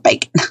cooking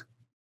bacon,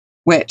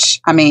 which,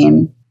 I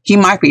mean, he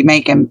might be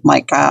making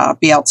like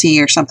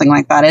BLT or something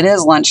like that. It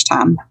is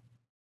lunchtime.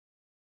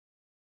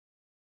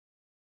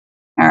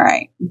 All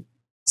right.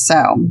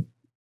 So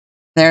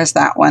there's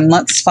that one.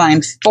 Let's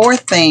find 4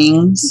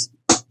 things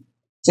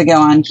to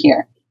go on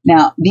here.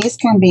 Now, these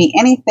can be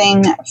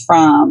anything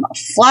from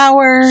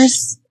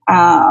flowers.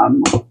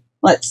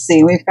 Let's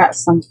see. We've got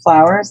some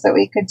flowers that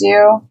we could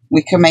do.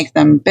 We could make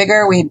them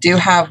bigger. We do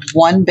have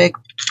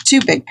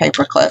 2 big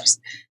paper clips.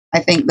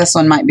 I think this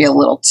one might be a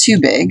little too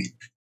big,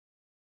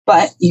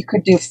 but you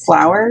could do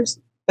flowers.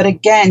 But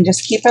again,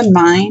 just keep in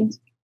mind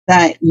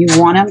that you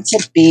want them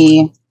to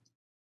be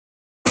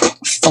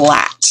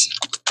flat.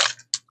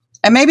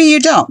 And maybe you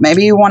don't.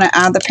 Maybe you want to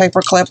add the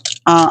paper clip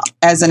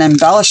as an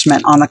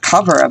embellishment on the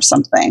cover of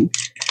something.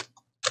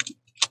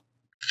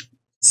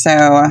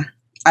 So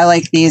I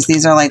like these.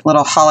 These are like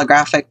little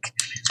holographic.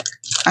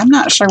 I'm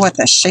not sure what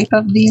the shape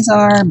of these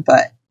are,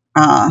 but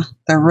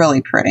they're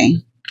really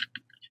pretty.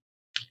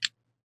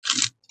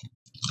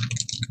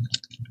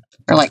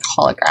 They're like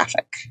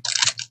holographic.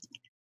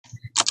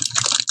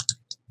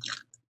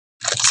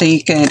 So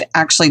you could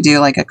actually do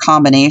like a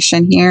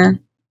combination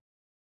here.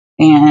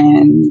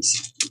 And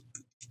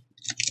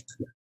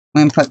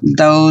we can put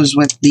those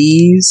with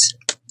these.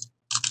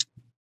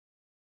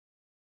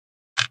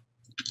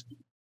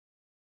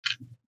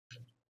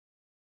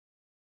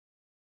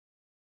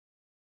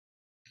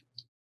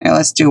 Here,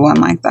 let's do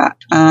one like that.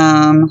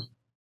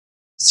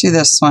 Let's do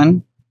this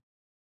one.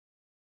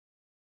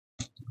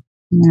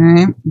 All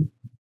right.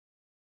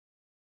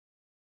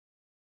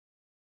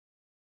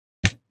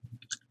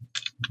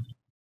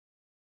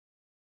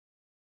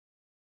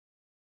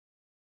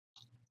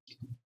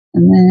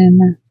 And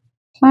then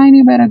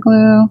tiny bit of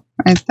glue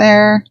right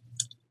there.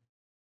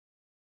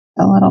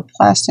 A little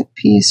plastic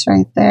piece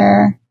right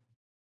there.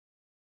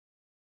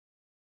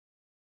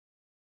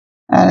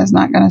 That is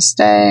not going to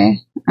stay.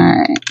 All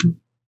right.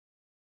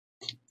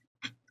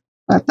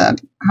 Put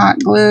the hot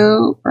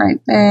glue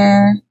right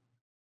there.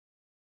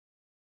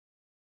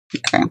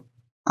 Okay.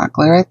 Hot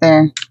glue right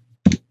there.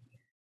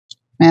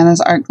 Man,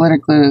 this art glitter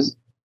glue is,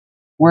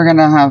 we're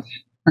gonna have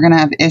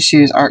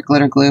issues, art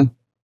glitter glue.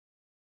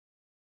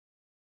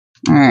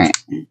 All right.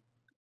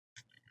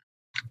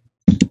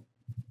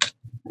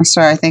 I'm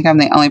sorry, I think I'm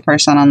the only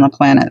person on the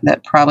planet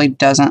that probably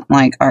doesn't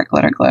like art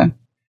glitter glue.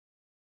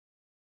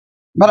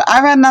 But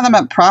I've had nothing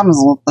but problems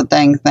with the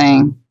dang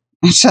thing.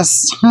 It's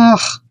just, ugh.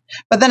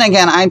 But then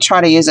again, I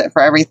try to use it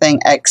for everything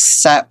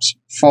except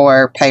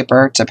for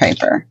paper to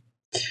paper,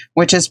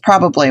 which is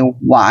probably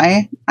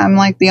why I'm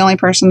like the only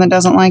person that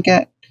doesn't like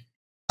it.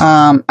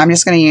 I'm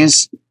just going to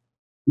use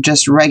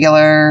just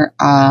regular,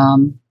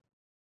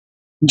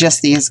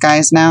 just these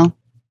guys now.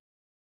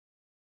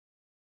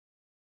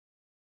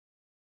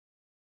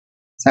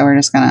 So we're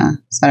just going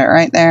to set it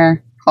right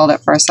there, hold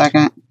it for a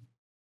second.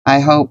 I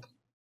hope.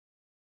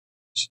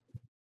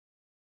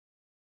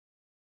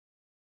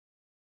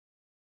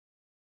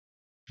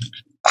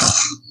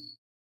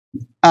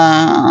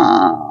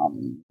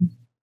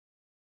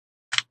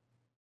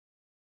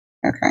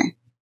 Okay.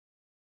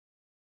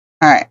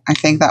 All right. I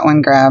think that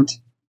one grabbed.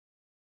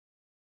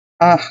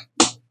 Ugh.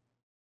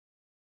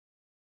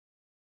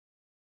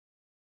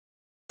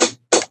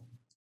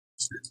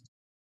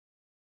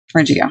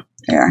 Where'd you go?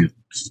 There.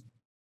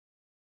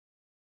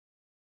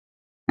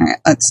 All right.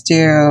 Let's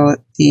do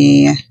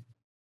the,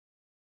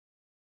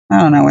 I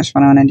don't know which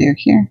one I want to do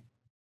here.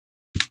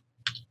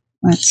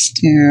 Let's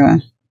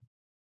do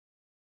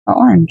the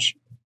orange.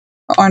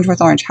 The orange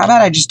with orange. How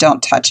about I just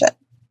don't touch it?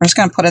 We're just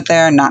going to put it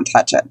there and not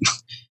touch it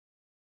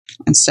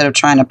instead of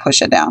trying to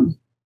push it down.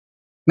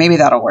 Maybe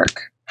that'll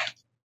work.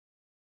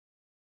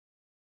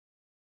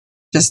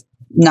 Just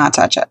not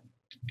touch it.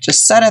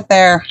 Just set it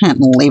there and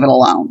leave it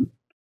alone.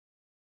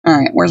 All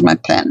right, where's my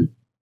pen?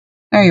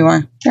 There you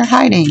are. You're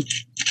hiding.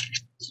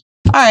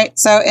 All right,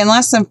 so in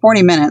less than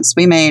 40 minutes,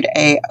 we made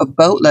a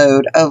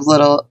boatload of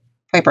little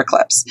paper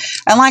clips.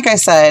 And like I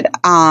said,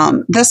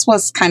 this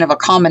was kind of a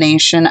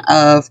combination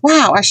of,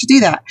 wow, I should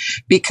do that,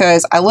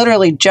 because I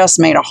literally just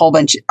made a whole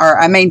bunch,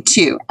 or I made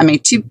two. I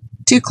made two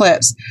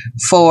clips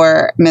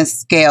for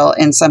Miss Gail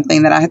in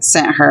something that I had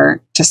sent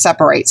her to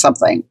separate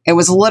something. It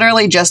was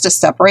literally just to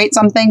separate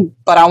something,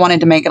 but I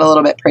wanted to make it a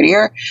little bit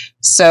prettier.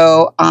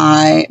 So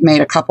I made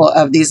a couple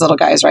of these little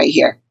guys right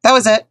here. That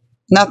was it.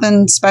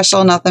 Nothing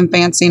special, nothing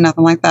fancy,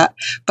 nothing like that.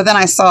 But then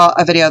I saw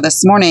a video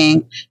this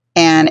morning,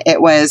 and it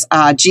was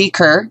G.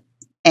 Kerr,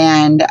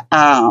 and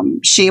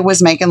she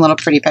was making little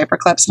pretty paper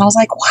clips, and I was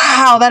like,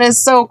 wow, that is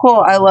so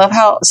cool. I love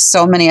how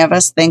so many of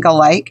us think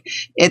alike.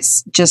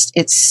 It's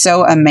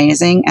so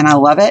amazing, and I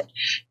love it.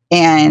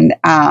 And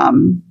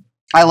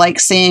I like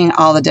seeing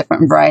all the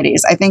different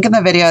varieties. I think in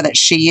the video that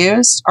she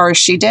used, or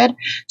she did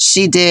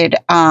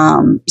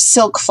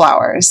silk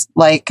flowers,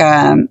 like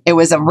it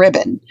was a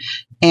ribbon.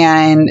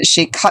 And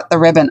she cut the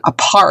ribbon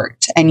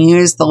apart and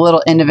used the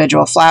little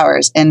individual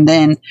flowers. And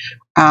then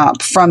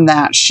from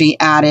that, she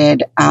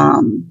added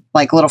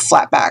like little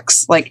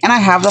flatbacks. And I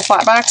have the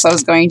flatbacks. I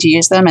was going to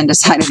use them and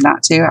decided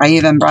not to. I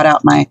even brought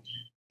out my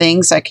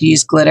things so I could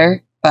use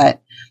glitter.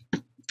 But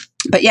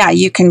yeah,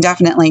 you can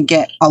definitely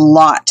get a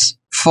lot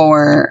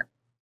for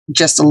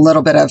just a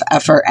little bit of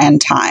effort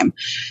and time.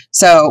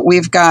 So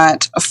we've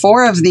got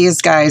 4 of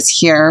these guys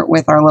here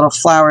with our little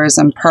flowers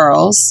and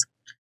pearls.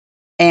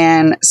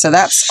 And so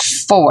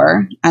that's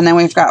 4. And then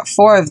we've got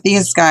 4 of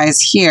these guys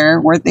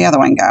here. Where'd the other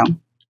one go?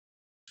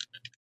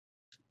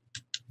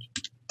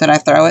 Did I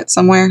throw it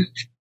somewhere?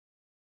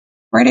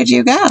 Where did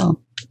you go?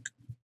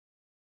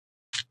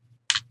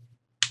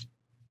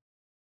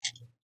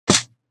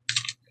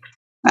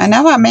 I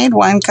know I made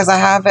one because I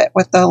have it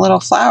with the little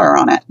flower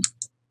on it.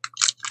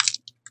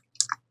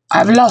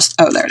 I've lost.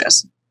 Oh, there it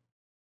is.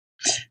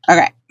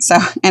 Okay. So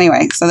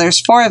anyway, so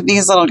there's 4 of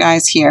these little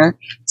guys here.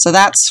 So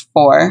that's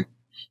 4.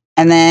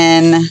 And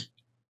then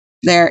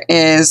there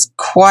is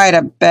quite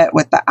a bit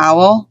with the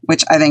owl,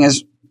 which I think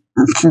is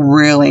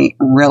really,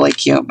 really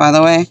cute, by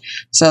the way.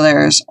 So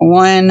there's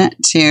 1,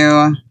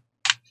 2,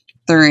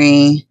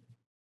 3,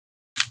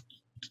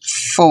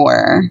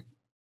 4,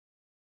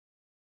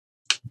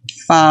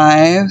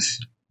 5,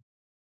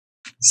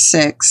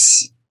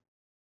 6,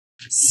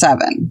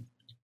 7.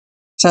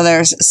 So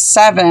there's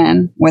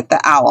 7 with the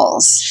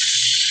owls.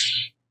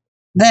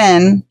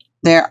 Then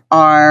there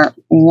are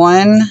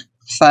 1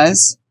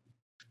 fuzz,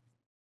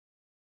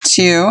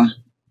 2,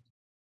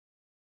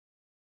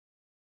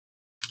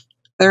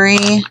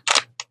 3,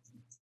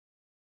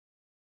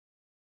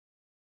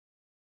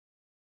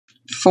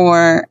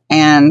 4,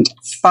 and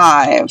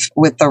 5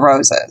 with the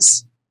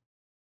roses.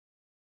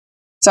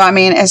 So, I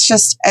mean, it's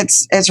just,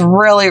 it's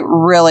really,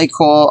 really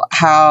cool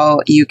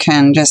how you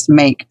can just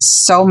make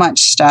so much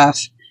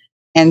stuff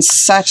in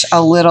such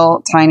a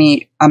little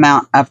tiny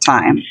amount of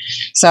time.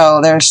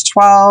 So there's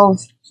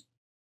 12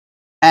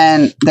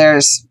 and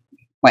there's,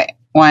 wait,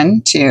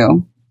 1,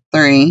 2,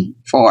 3,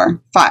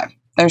 4, 5.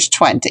 There's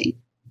 20.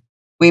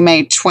 We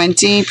made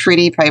 20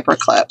 pretty paper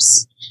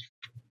clips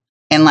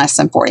in less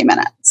than 40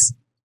 minutes.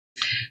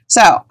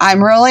 So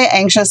I'm really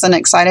anxious and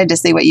excited to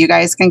see what you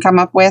guys can come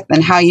up with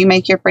and how you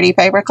make your pretty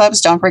paper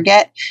clips. Don't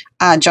forget,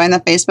 join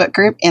the Facebook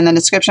group in the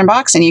description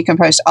box, and you can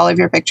post all of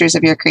your pictures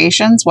of your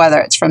creations, whether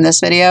it's from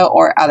this video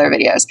or other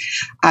videos.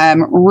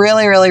 I'm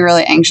really, really,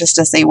 really anxious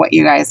to see what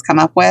you guys come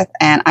up with,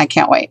 and I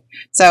can't wait.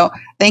 So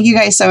thank you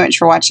guys so much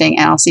for watching,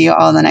 and I'll see you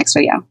all in the next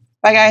video.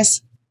 Bye,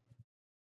 guys.